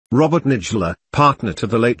Robert Nagila, partner to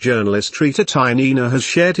the late journalist Rita Tinina, has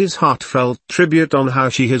shared his heartfelt tribute on how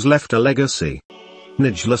she has left a legacy.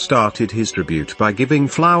 Nagila started his tribute by giving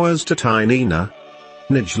flowers to Tinina.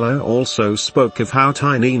 Nagila also spoke of how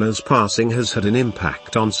Tinina's passing has had an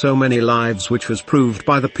impact on so many lives, which was proved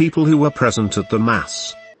by the people who were present at the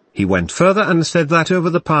mass. He went further and said that over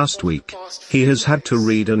the past week, he has had to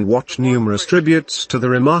read and watch numerous tributes to the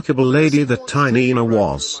remarkable lady that Tinina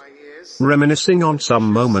was. Reminiscing on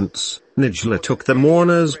some moments, Nagila took the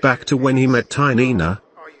mourners back to when he met Tinina.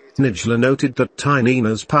 Nagila noted that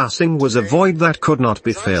Tinina's passing was a void that could not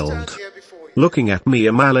be filled. Looking at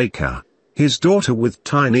Mia Malika, his daughter with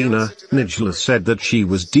Tinina, Nagila said that she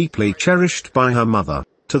was deeply cherished by her mother.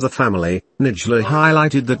 To the family, Nagila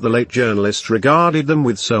highlighted that the late journalist regarded them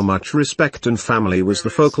with so much respect and family was the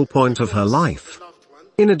focal point of her life.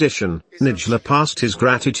 In addition, Nagila passed his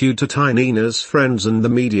gratitude to Tinina's friends and the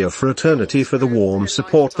media fraternity for the warm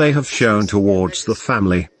support they have shown towards the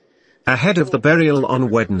family. Ahead of the burial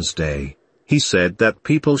on Wednesday, he said that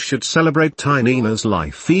people should celebrate Tinina's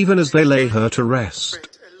life even as they lay her to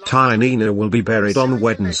rest. Tinina will be buried on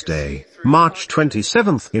Wednesday, March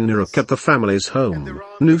 27th in Iraq at the family's home,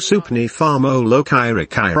 News54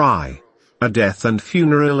 eulogy. A death and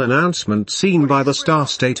funeral announcement seen by the star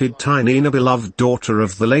stated Tinina, beloved daughter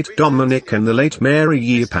of the late Dominic and the late Mary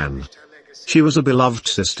Yepan. She was a beloved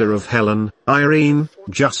sister of Helen, Irene,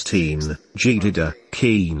 Justine, Jedida,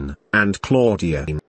 Keen, and Claudia.